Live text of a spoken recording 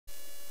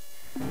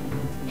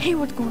Hey,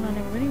 what's going on,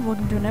 everybody?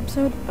 Welcome to an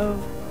episode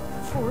of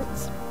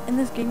Forts. In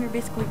this game, you're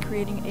basically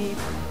creating a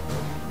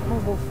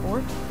mobile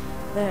fort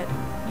that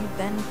you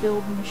then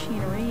build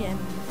machinery and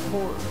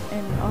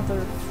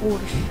other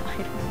forge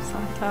items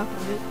on top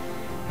of it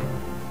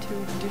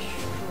to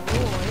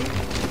destroy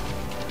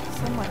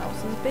someone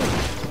else's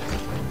base.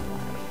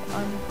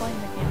 I'm playing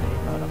the campaign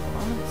mode at the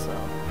moment, so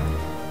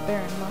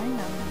bear in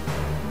mind I'm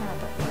not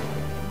that far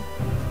away.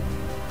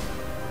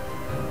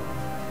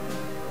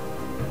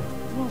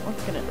 Well,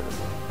 let's get into this.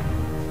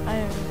 I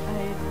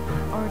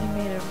already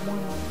made I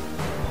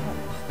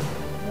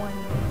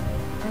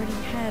already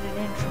had an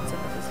entrance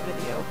into this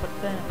video, but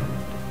then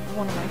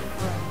one of my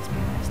friends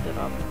messed it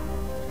up.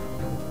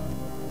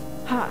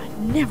 Ha,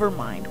 never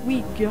mind,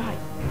 we got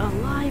a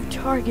live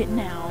target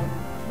now.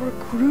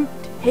 Recruit,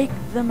 take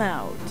them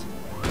out.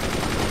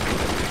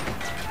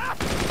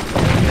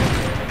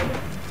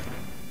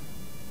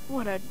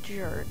 What a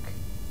jerk.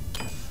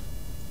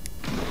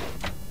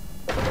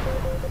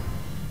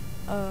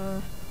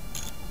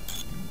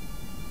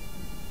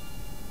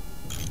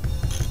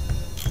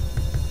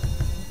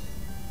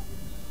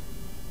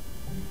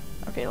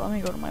 Okay, let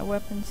me go to my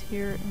weapons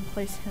here and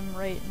place him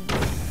right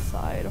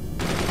inside.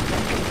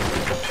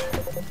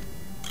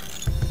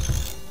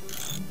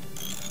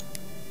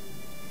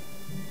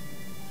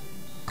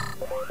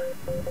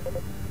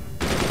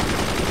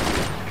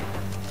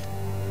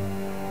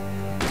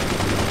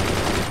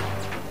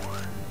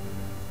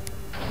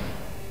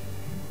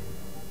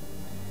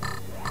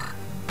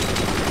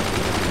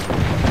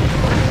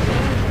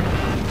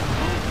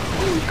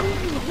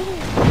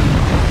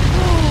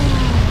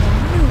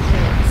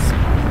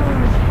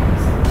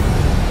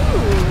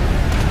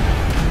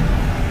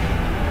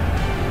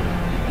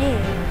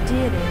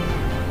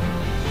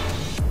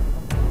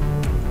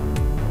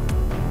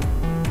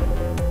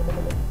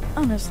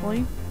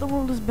 Honestly, the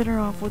world is better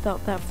off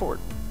without that fort.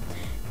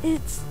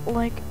 It's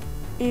like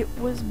it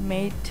was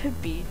made to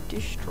be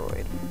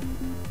destroyed.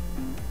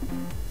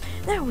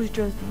 That was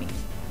just me.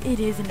 It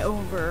isn't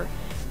over.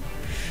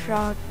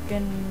 Shock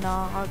and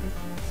nog.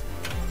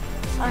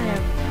 I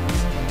have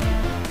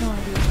no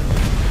idea.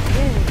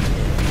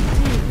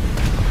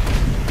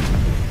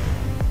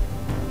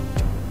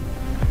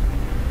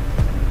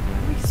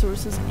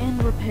 Resources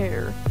and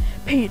repair.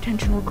 Pay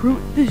attention, recruit.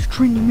 This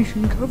training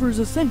mission covers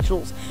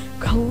essentials,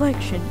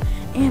 collection,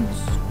 and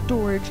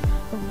storage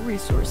of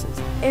resources,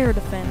 air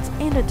defense,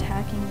 and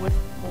attacking with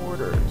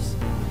mortars.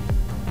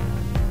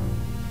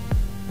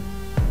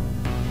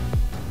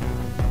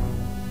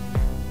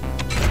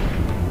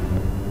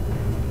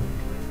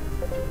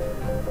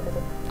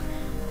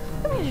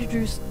 Let me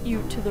introduce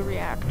you to the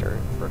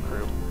reactor,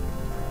 recruit.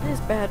 This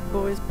bad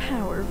boy's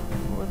power.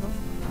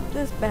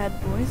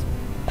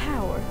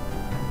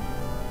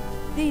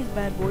 These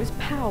bad boys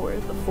power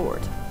the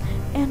fort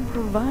and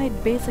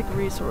provide basic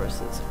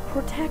resources.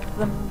 Protect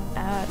them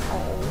at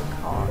all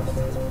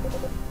costs.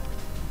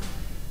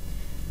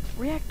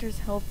 Reactor's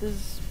health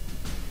is...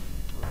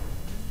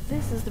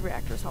 This is the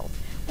reactor's health.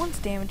 Once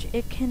damaged,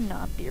 it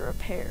cannot be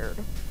repaired.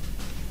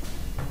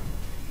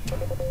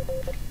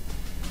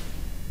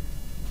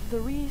 The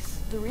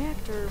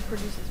reactor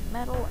produces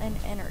metal and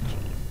energy.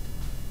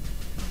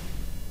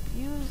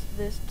 Use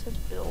this to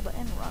build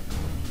and run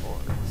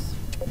forts.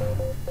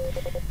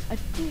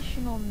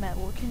 Additional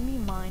metal can be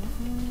mined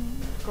from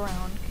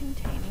ground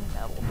containing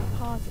metal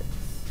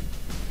deposits.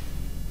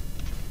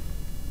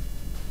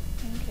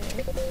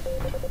 Okay.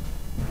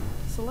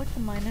 Select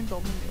the mine and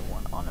build a new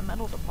one on a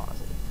metal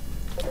deposit.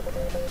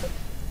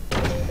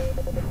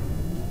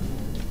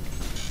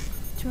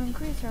 To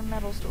increase our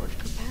metal storage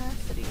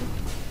capacity,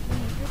 we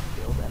need to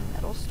build a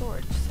metal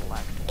storage.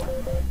 Select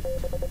one.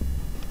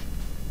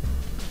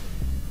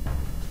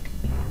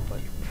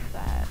 Put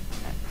that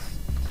next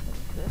to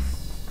this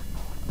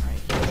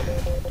right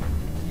here.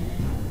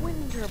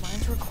 Wind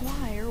turbines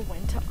require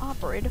wind to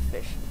operate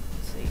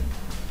efficiency.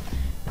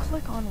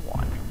 Click on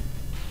one.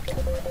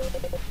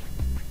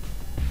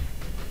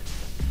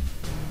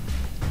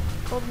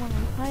 Build one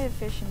with high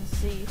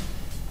efficiency.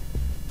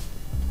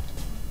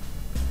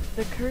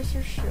 The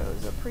cursor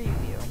shows a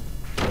preview.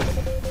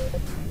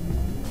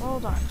 Well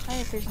done.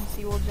 High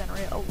efficiency will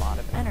generate a lot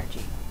of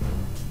energy.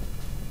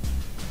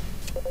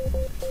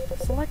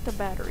 Select a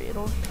battery.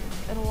 It'll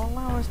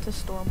allow us to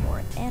store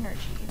more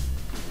energy.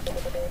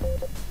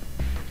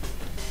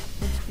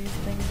 Which these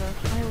things are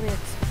highly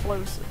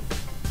explosive.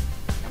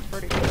 That's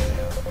pretty good.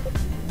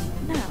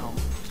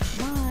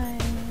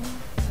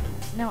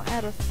 Now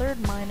add a third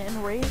mine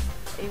and raise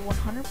a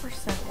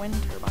 100% wind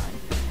turbine.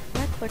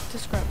 Right click to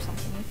scrap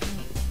something if you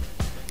need.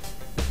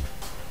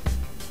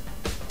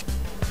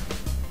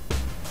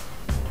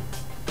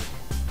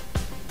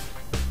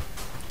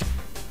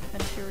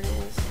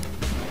 Materials.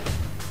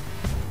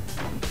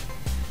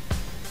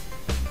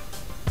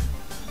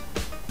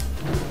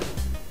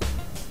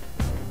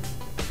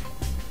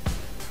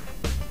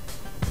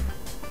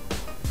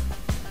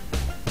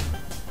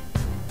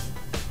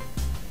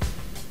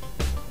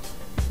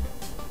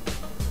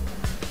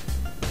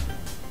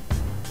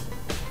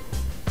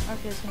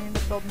 Okay, so I need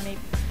to build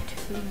maybe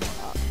 2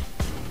 more up.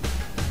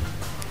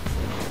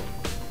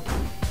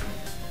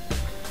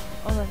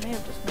 Oh, I may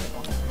have just made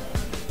one.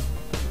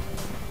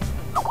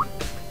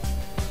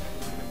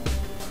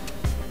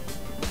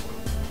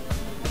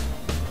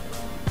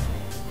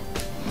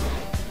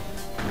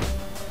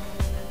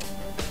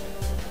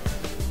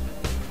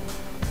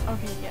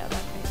 Okay, yeah,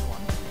 that made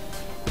one.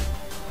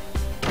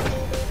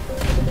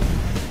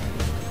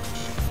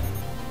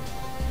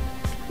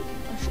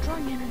 A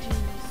strong energy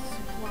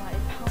supply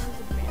powers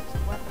advanced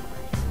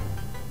weaponry.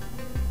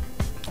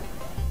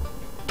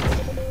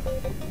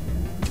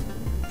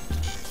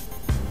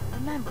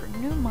 Remember,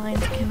 new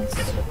mines can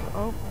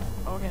oh,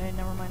 okay,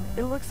 never mind.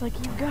 It looks like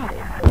you got it.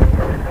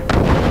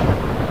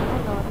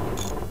 Oh god.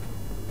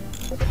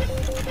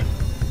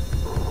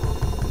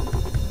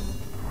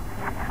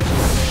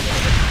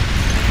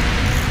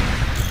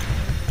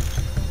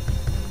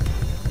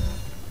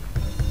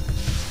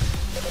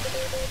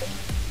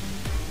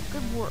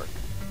 Good work.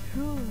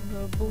 Who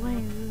the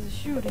blaze is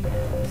shooting at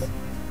us?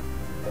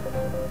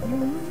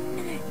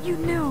 You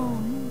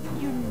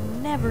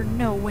never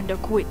know when to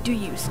quit, do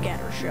you,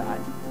 Scattershot?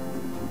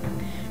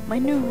 My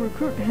new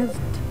recruit has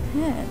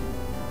 10.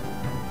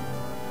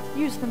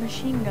 Use the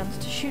machine guns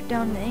to shoot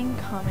down the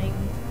incoming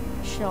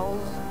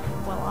shells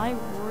while I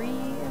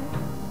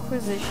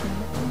requisition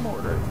the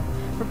mortar.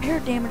 Repair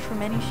damage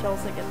from any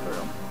shells that get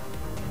through.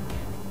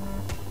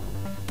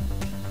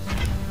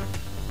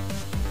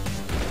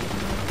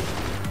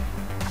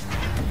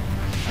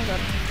 I got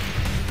him.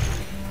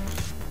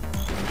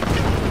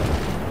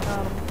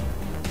 Got him.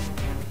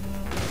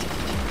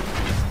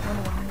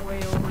 One way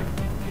over.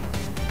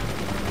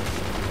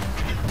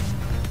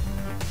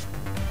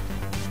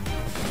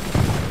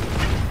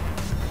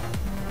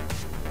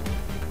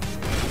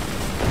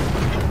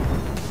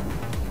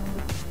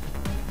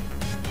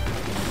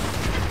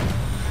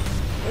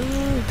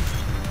 Ooh.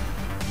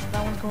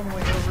 That one's going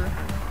way over.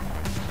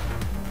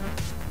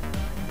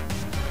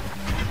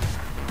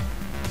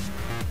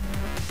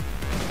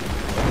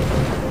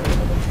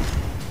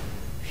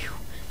 Phew,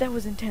 that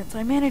was intense.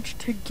 I managed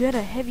to get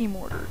a heavy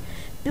mortar.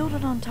 Build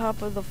it on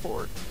top of the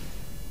fort.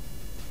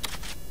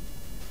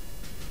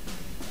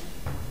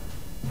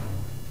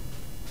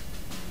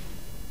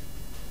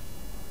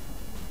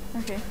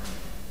 Okay.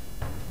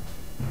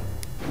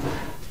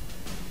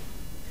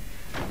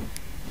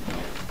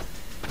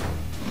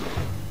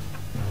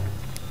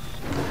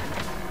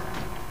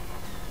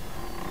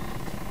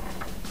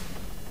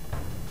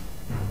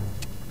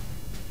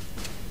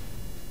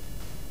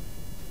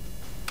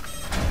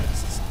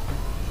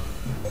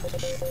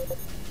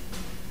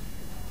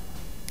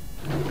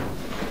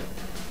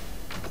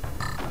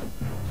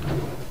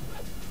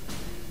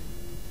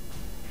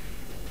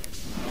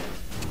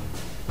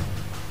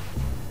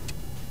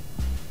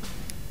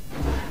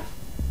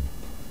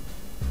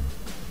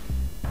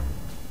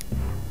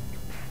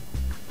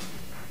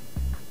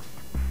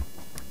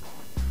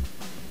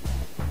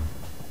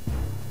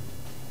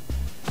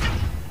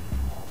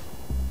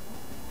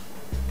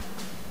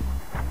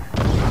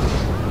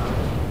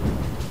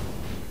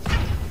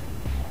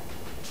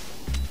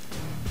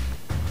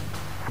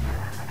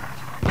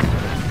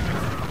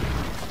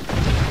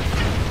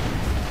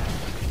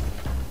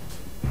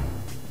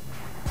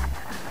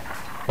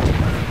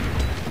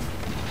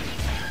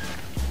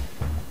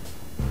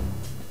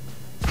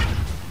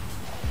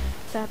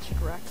 That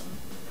should wreck him.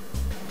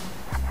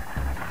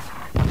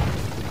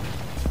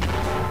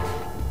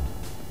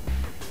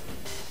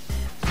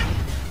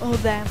 Oh,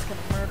 that's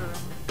gonna murder him.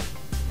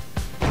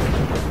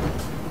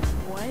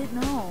 What?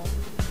 No.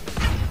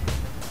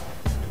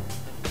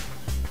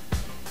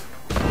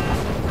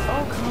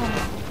 Oh, come.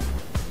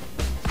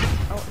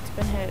 Oh, it's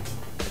been hit.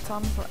 It's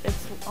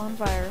on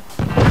fire.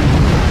 Oh,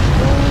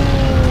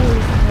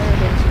 there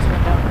it is. Just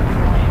went down in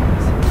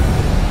flames.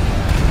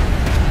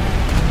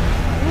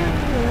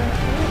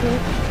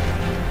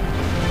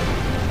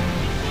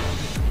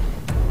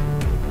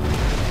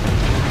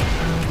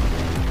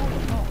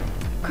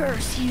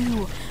 Curse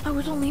you! I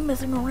was only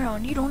messing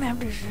around. You don't have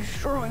to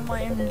destroy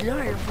my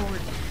entire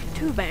fort.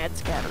 Too bad,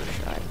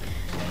 Scattershot.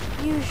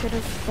 You should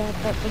have thought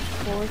that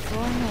before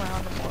throwing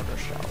around the mortar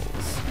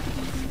shells.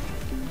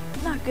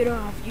 Knock it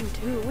off, you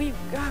two. We've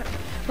got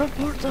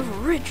reports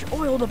of rich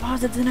oil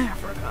deposits in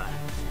Africa.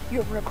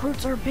 Your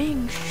recruits are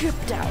being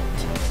shipped out.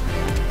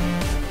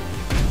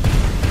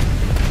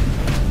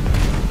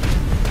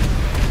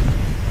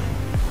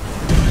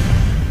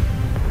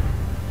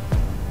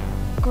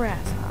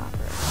 Grasshopper.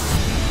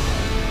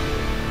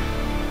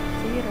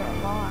 Theater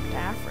unlocked.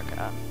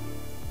 Africa.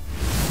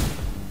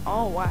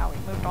 Oh wow, we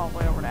moved all the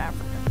way over to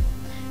Africa.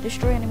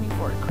 Destroy enemy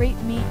fort. Create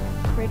a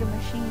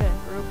machine gun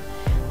group.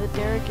 The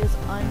derrick is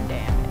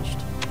undamaged.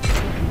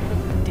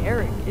 The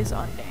derrick is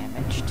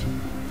undamaged.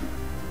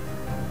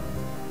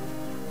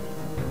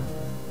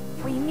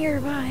 We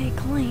nearby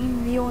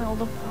claim the oil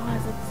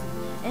deposits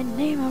in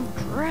name of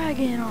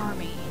Dragon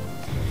Army.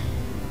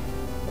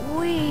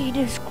 We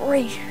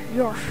disgrace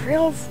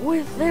yourself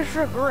with this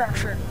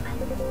aggression.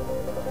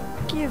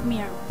 Give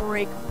me a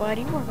break,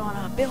 buddy. We're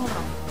gonna build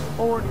a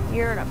fort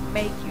here to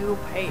make you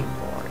pay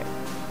for it.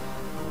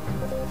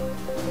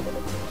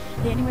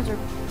 The enemies are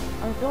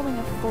are building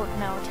a fort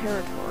in our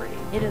territory.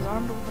 It is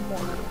armed with a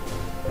mortar.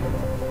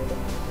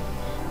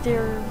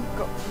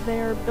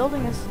 They're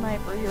building a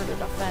sniper here to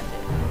defend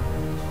it.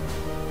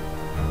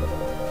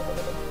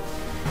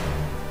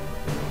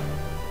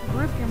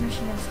 Group your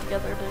machines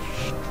together to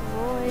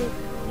destroy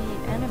the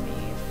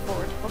enemy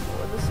fort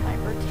before the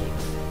sniper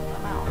takes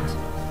them out.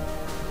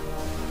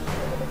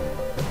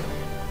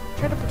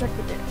 Try to protect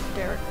the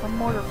derrick from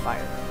mortar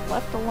fire.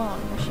 Left alone,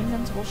 machine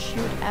guns will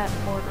shoot at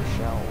mortar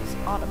shells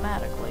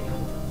automatically.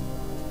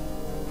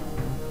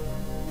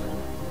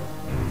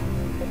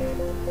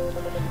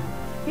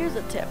 Here's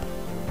a tip.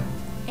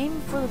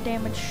 Aim for the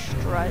damaged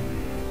strut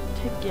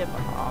to give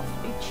off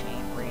a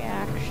chain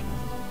reaction.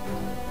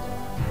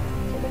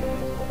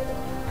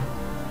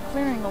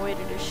 Clearing a way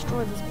to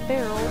destroy this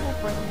barrel will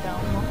bring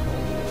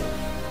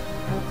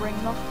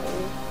the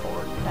whole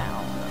fort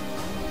down.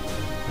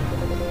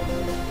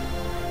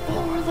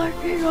 For the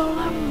Eagle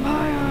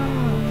Empire!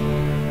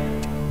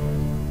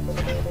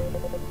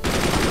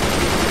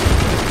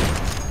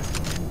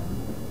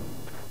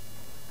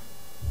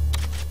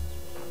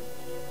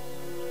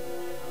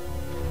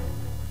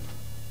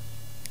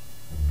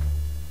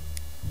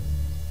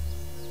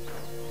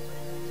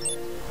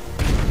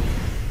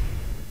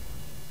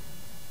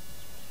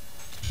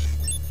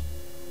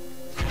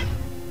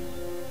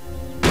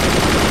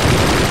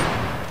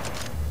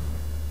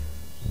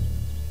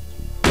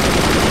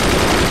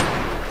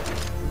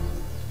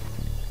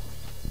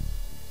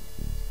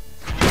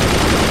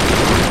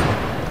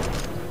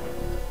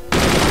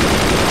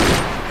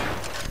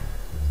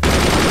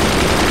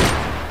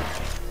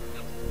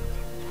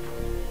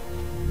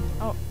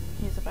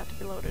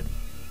 Loaded.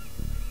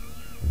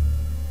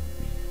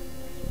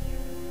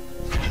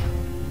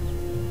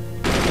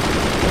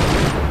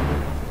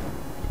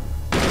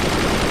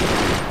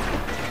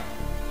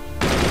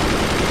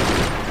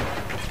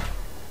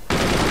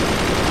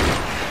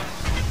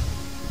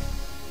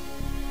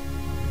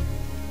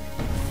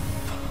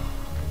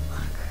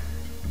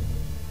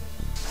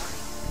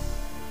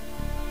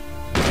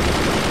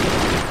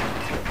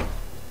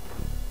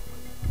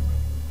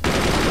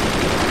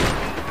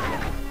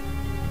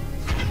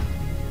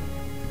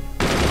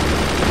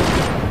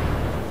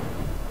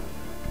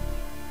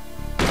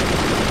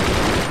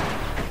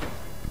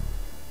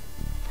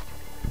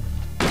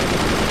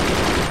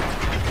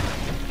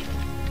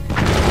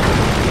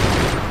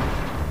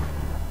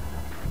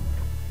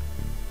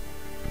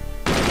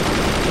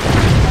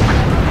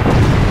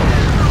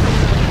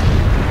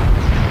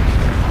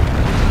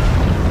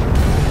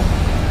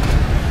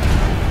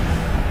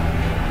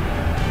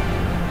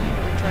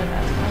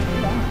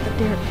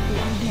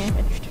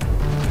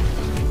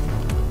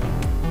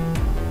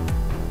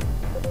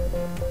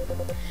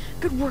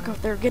 Good work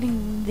out there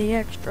getting the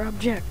extra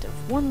objective.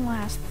 One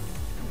last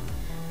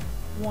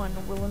one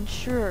will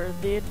ensure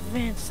the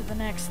advance to the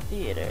next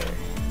theater.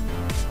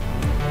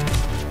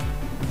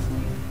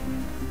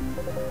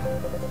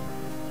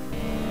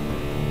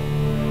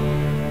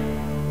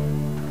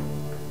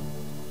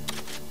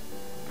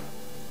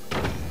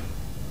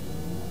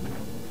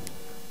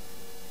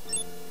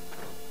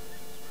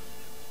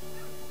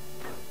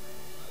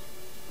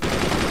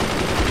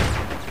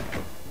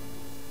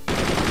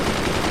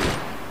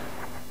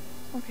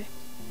 Okay.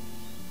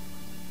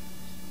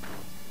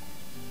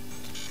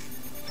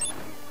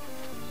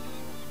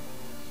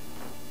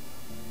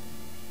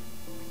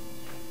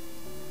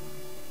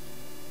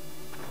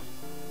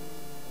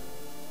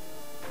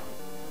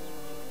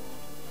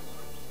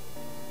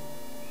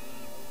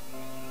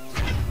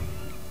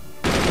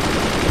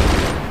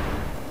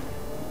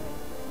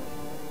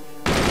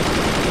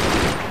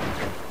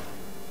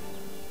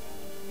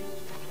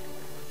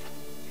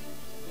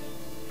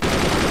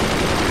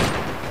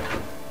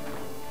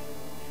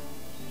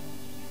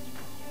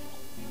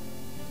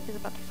 He's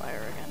about to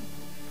fire again.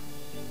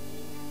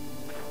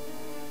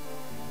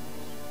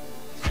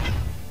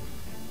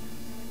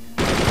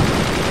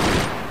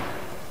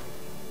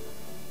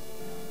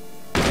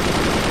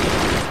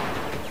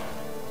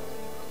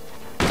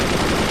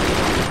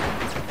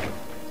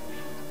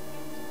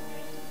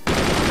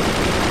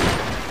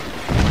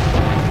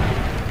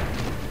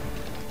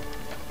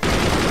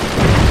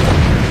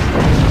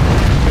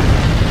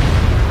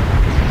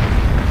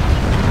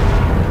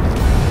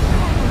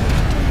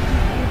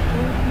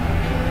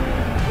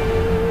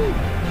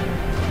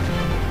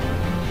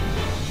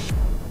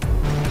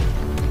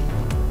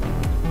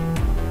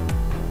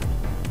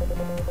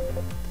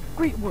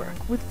 Great work.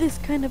 With this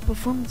kind of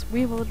performance,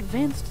 we will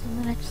advance to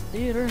the next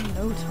theater in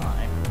no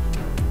time.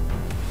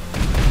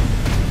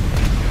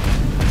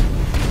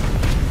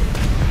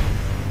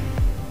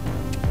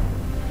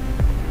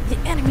 The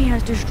enemy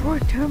has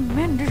destroyed a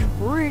tremendous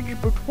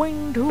bridge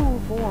between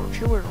two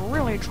forts. It was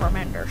really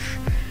tremendous.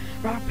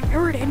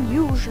 Prepare and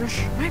use the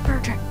sniper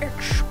to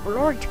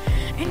exploit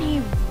any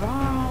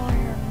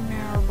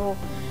vulnerable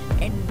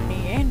in the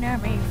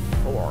enemy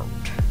fort.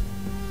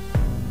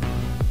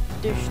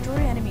 Destroy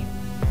enemy.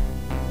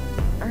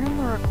 Earn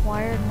the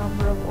required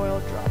number of oil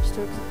drops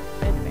to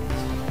advance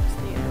to the next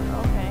theater.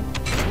 Okay.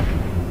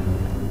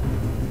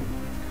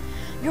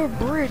 The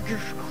bridge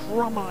is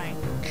crumbling,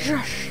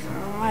 just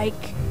like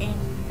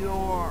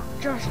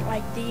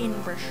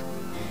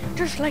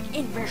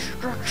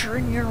infrastructure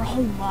in your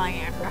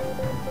homeland.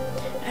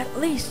 At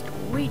least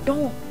we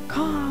don't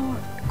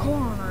count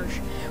corners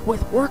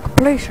with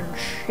workplace and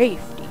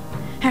safety.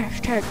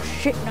 Hashtag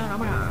sitting on a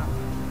mountain.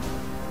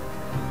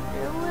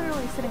 You're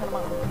literally sitting on a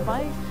mountain. If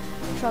I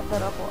shot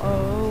that up,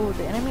 oh,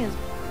 the enemy is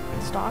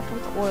stocked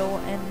with oil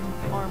and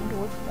armed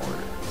with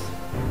mortars.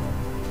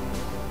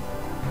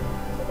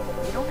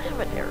 You don't have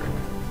it, Eric.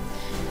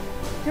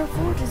 Your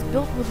fort is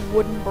built with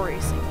wooden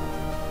bracing.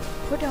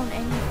 Put out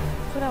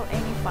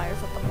any fires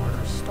at the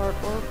mortars. Start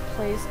or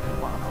replace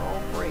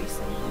mono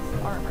bracing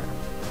with armor.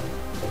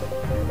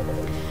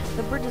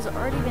 The bridge has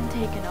already been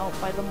taken out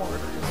by the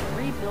mortars.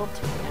 Rebuild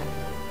to connect.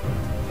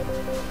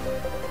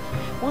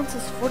 Once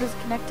this fort is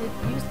connected,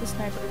 use the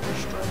sniper to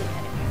destroy the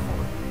enemy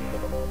fort.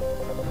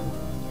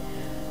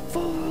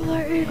 For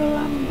the Eagle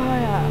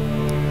Empire!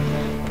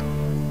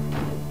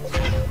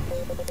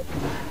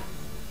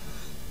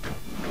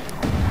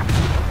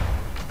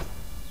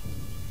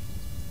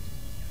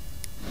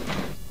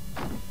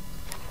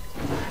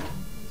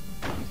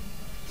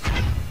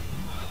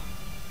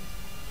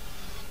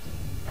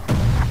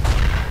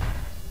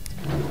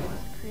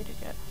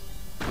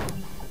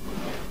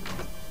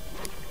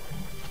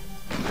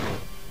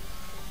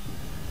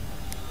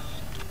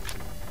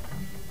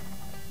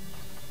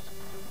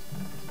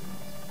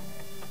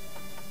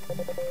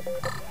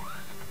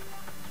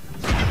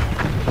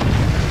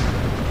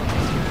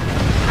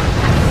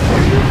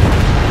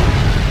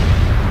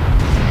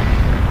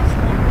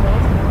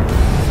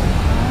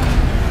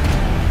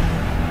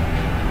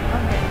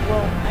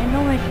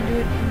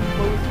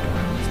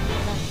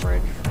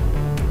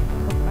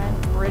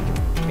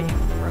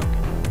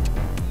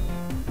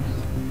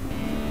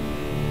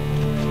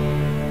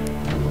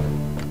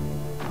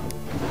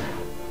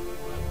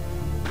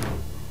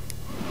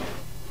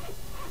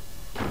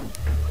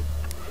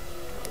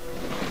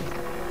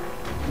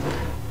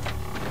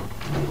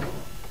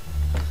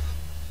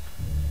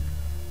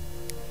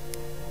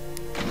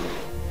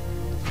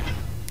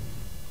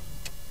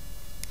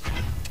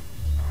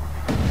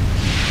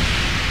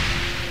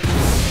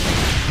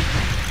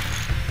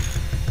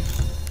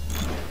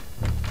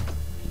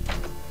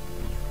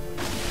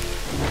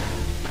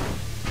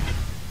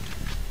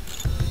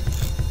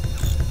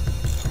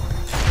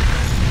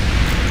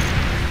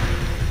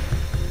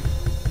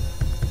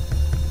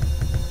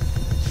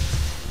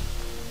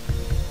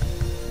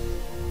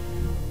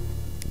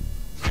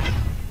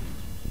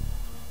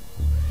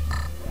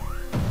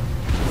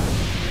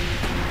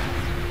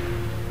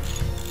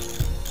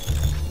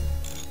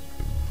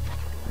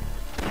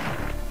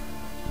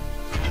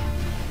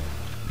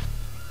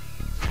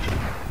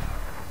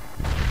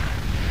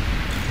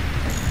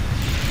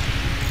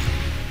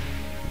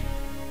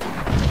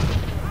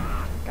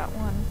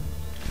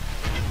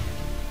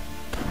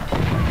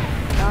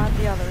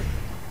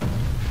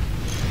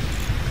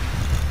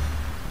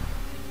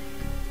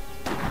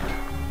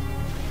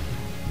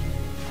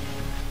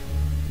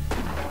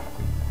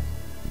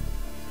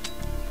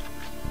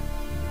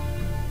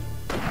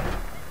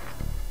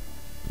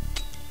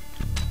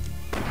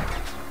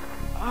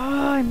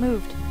 I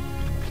moved.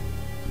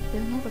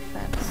 There's no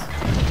defense.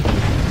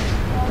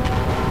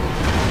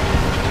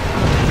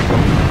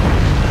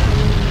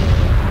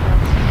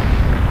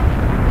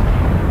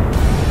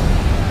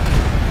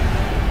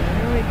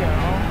 There we go.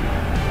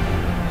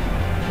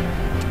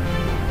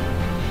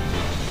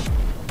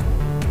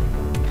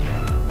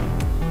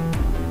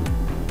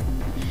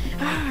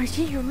 I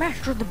see you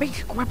mastered the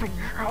basic weapons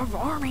of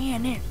Army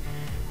and it.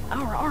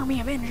 Our army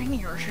of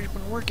engineers has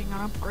been working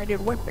on upgraded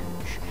weapons.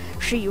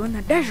 See you in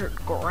the desert,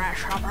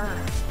 grasshopper.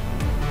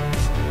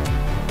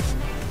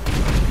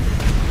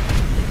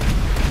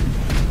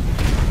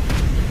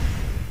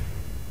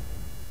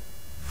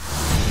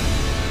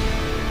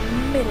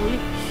 Middle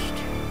East.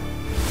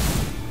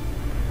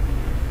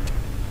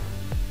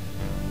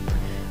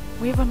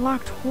 We have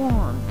unlocked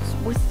horns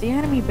with the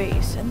enemy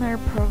base, and they're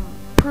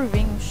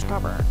proving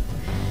stubborn.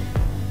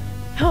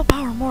 Help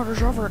our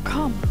mortars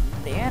overcome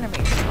the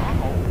enemy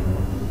stronghold.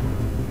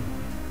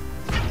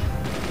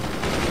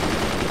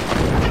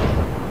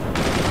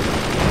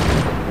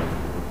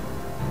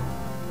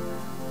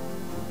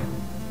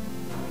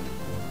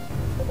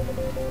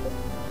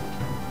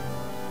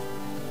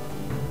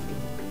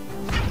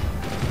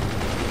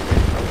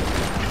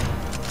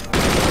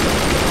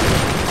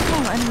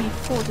 Enemy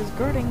fort is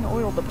guarding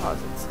oil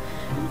deposits.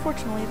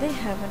 Unfortunately, they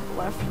haven't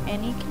left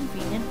any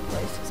convenient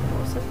place to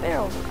explosive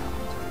barrels around.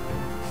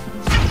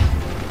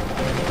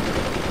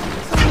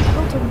 So we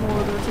built a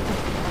mortar to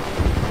defend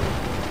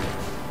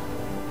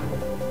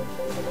them.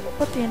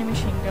 But the enemy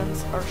machine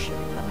guns are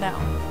shooting them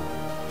down.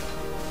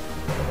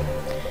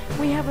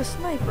 We have a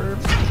sniper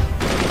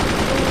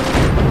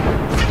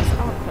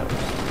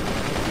outpost.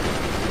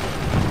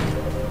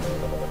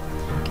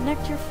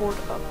 Connect your fort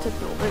up to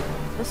build it.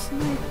 The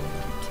sniper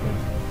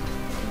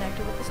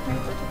connected with the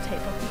sniper to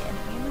take out the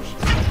enemy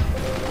machine.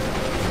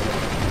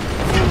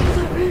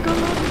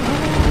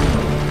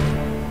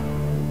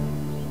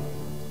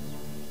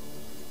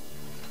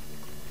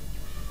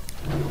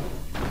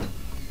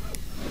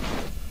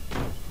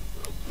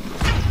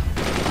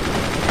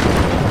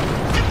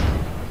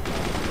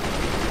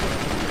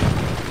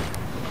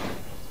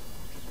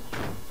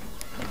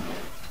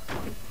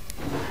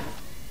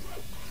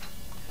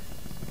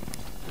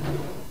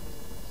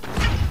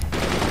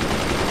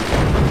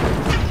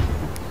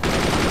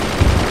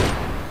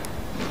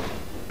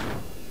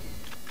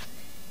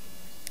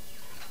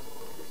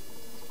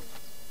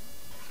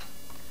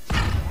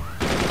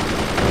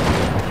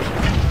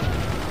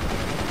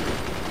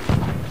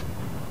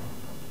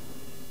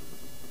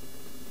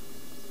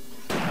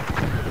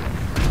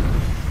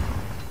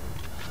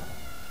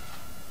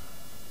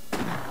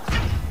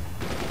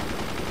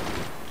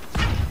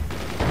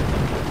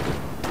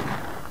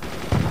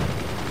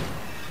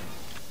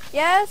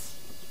 Yes?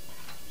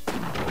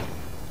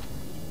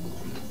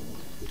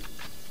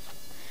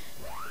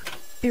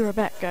 Be right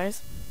back,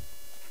 guys.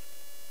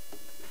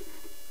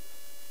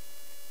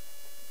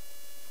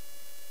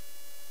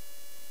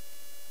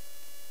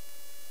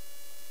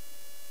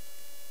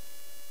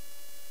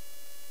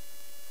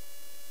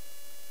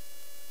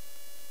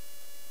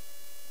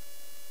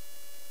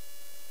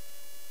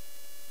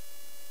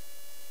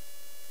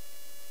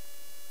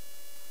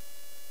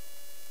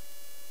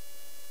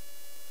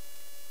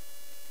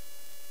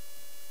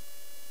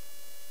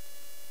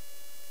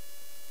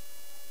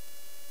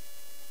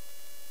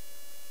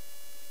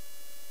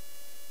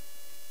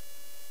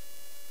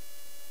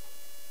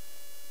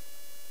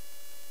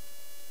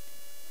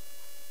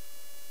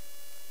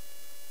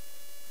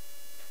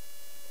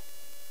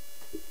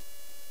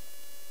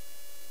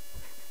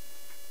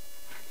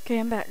 Okay,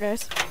 I'm back,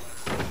 guys.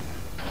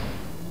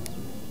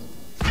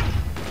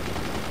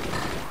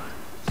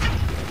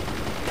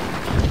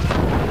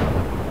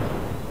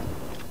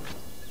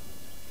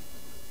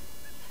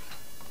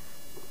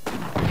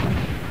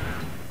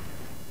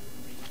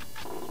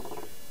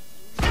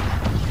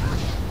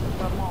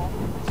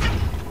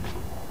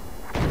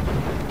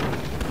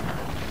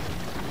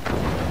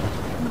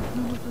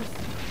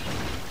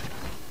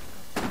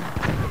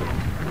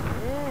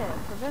 Yeah,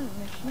 prevent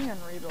machine gun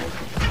rebuild.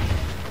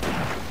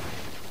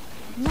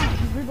 No,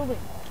 he's rebuilding.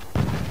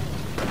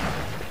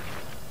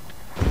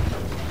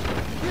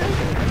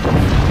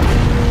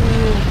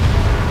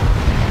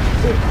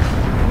 It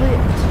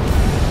flipped.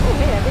 Oh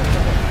hey, I did it.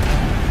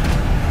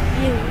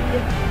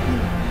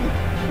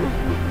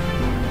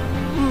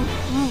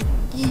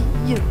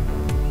 Yeah.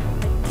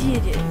 I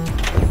did it.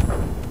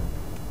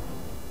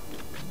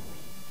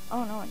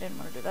 Oh no, I didn't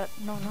want to do that.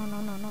 No.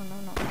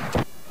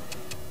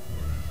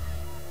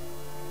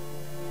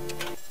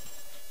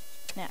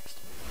 Next.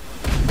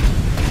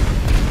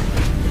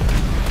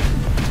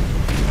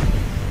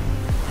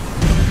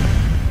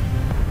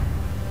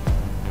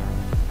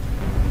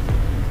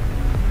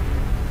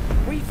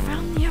 We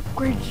found the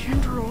upgrade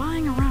center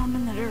lying around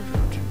in the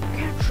desert.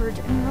 Capture it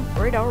and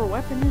upgrade our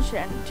weapons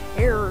and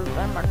tear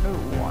them a new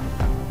one.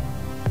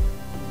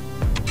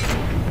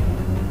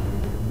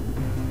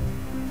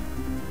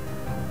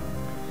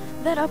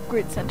 That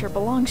upgrade center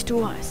belongs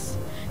to us.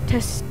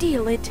 To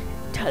steal it,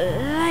 to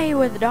lay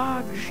with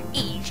dogs,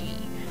 easy,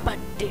 but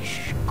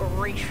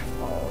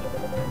disgraceful.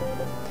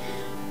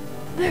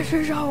 This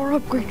is our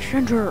upgrade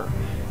center.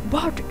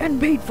 Bought and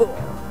paid for.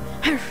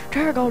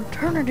 Hashtag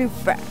alternative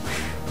facts.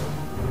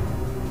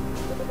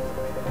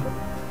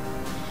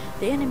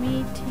 The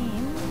enemy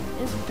team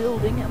is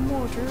building a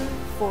mortar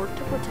fort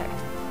to protect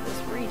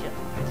this region.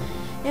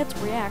 Its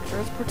reactor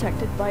is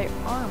protected by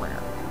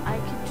armor. I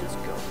could just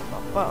go from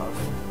above.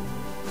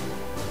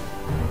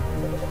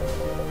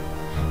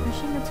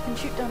 Machine guns can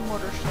shoot down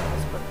mortar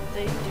shells, but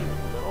they do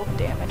little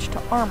damage to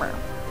armor.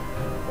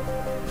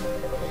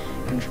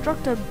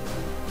 Construct a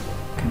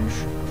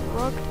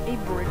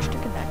bridge to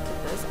connect to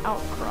this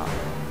outcrop.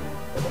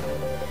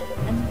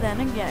 And then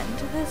again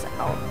to this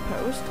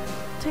outpost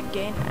to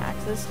gain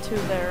access to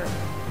their,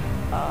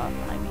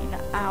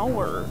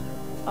 our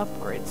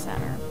upgrade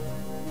center.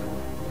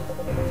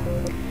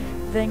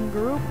 Then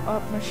group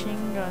up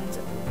machine guns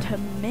to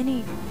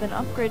then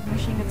upgrade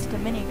machine guns to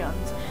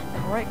miniguns,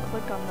 then right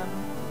click on them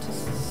to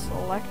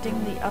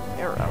selecting the up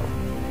arrow.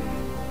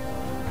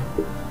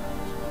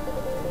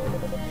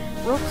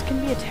 Ropes can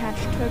be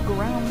attached to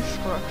ground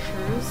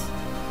structures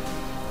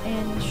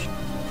and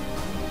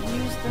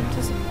use them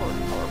to support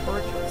our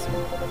bridges.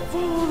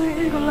 For the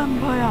Eagle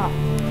Empire!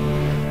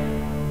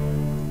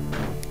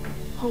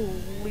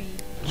 Holy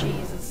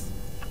Jesus.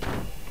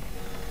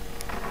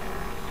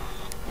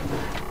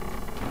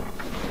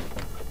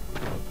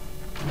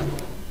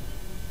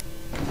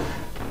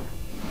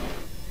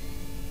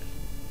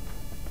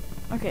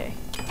 Okay.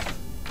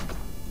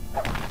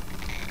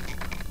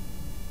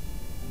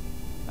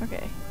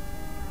 Okay.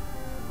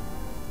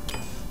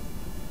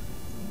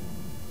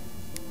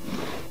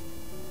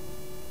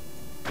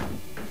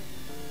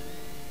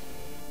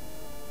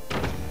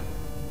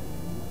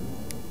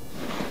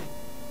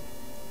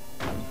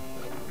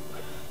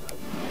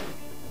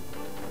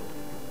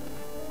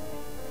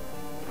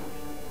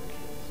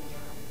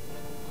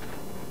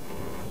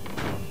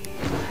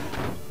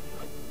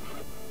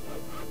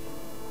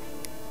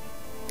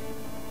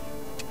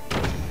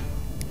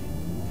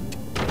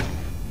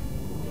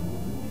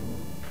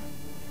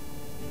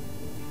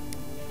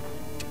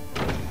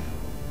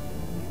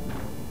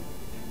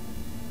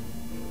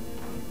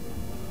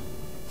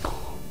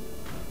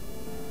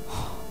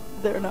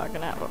 They're not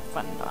gonna have a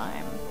fun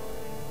time.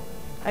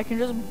 I can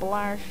just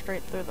blast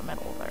straight through the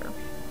middle there.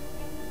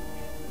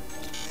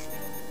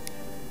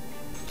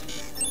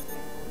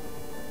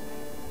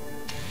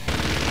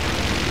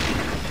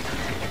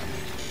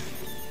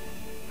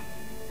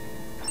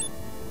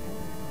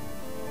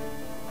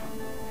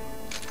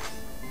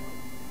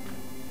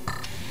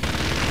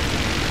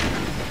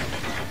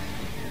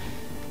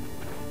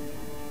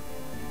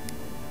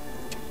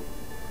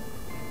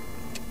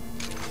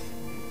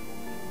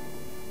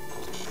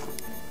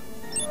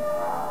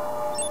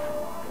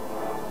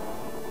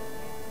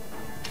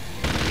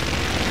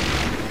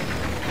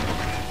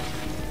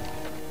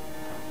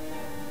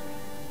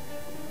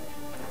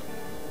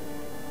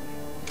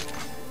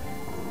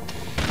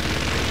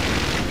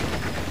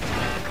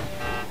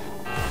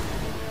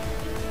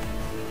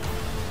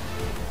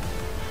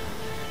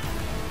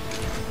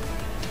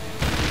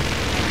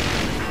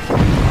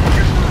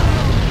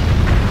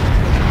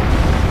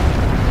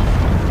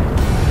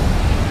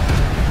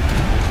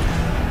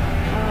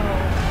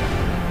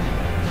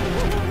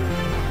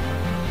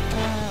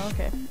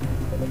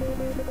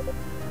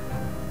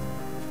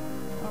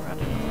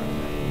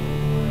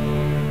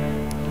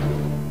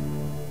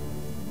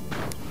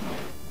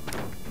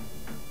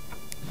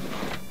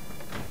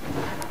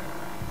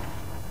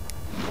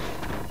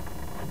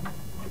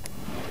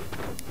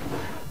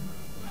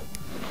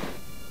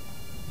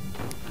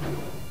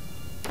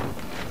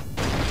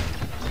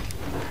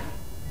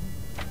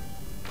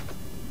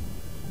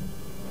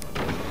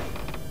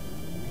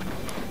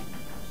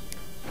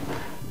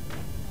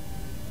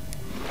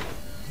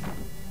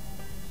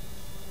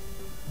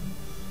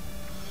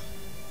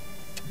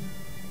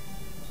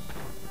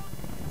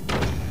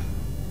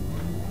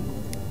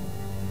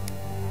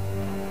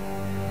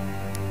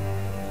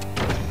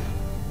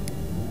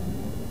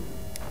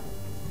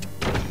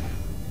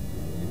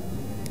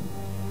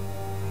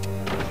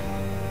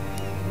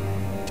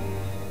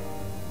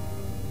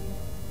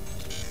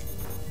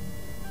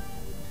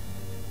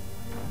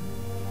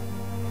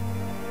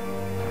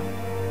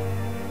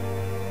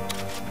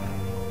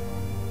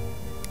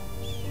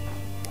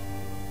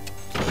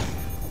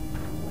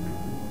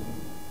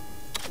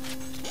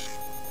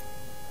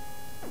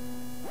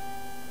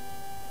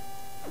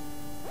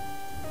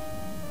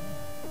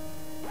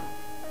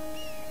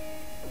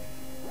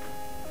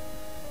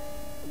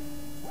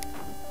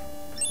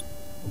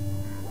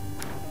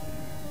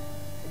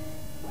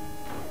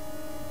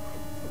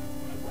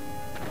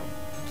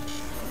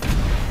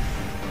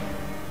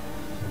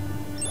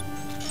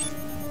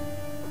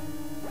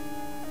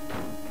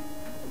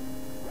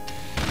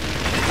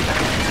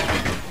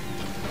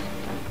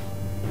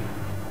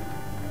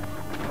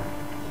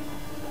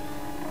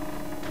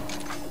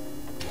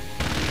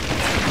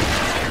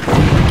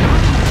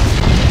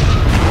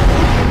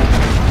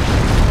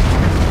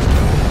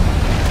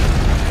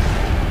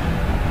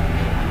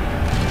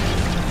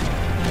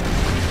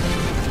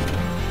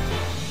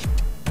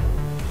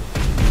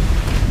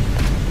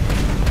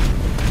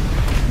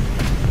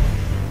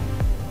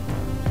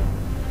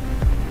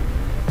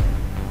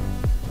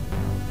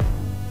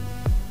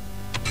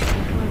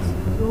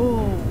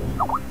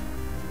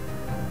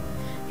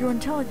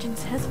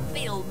 intelligence has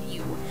failed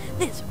you.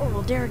 This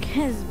oral derrick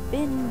has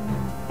been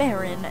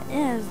barren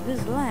as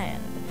this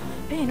land.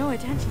 Pay no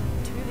attention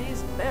to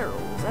these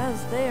barrels,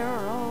 as they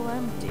are all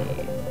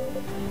empty.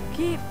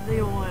 Keep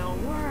the oil.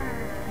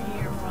 We're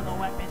here for the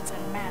weapons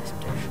and mass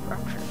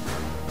destruction.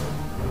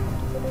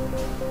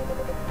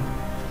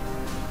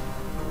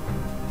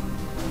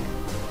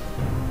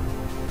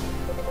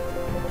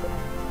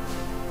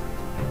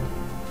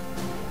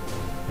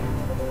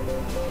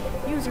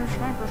 Use your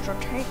snipers to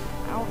take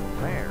out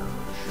theirs.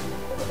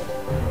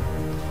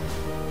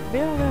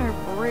 Build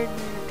our bridge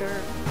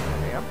to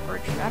the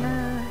upgrade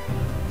center.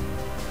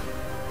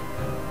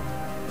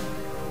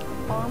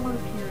 Armor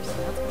piercing,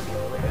 that's gonna be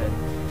really good.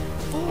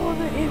 For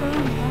the Eagle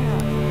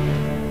Empire.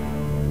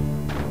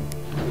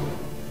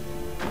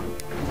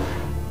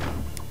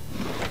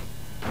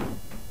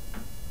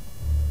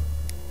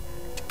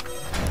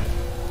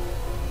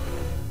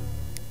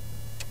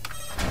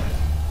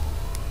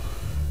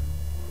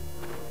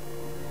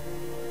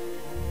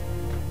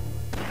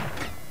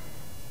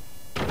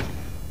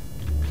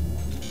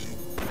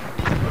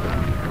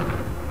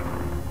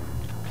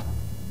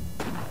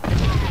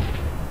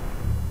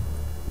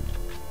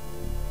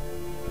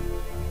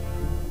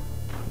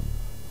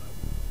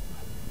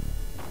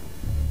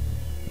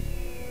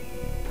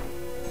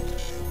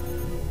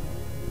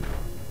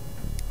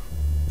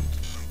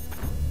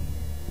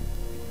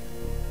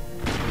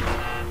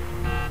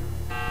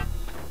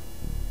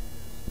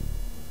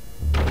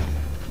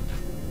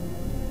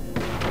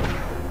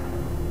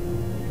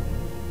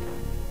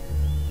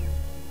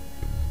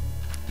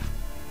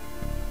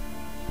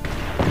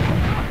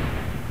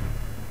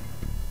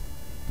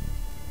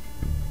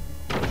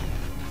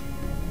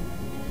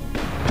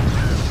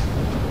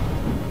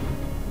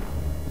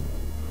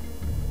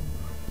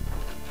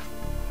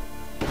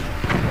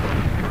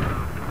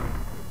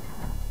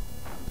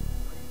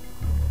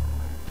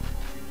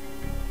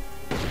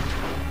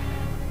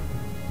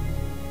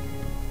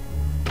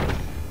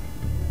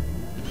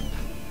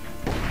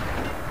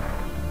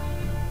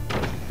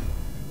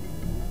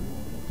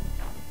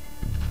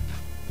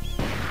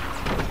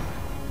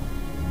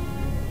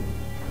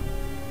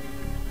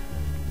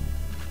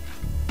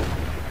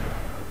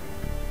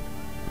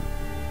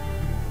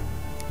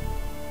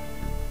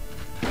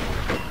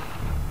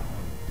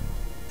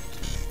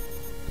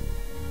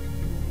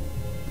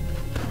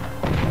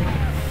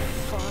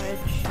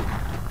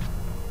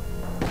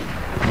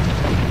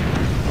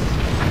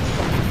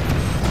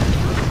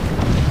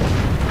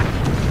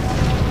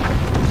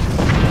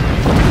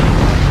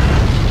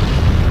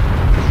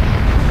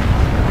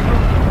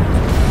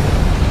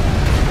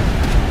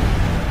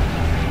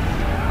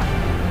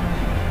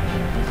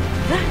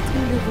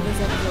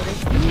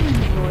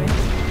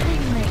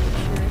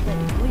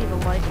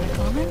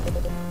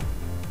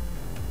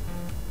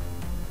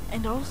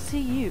 And I'll see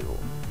you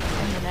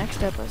in the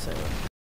next episode.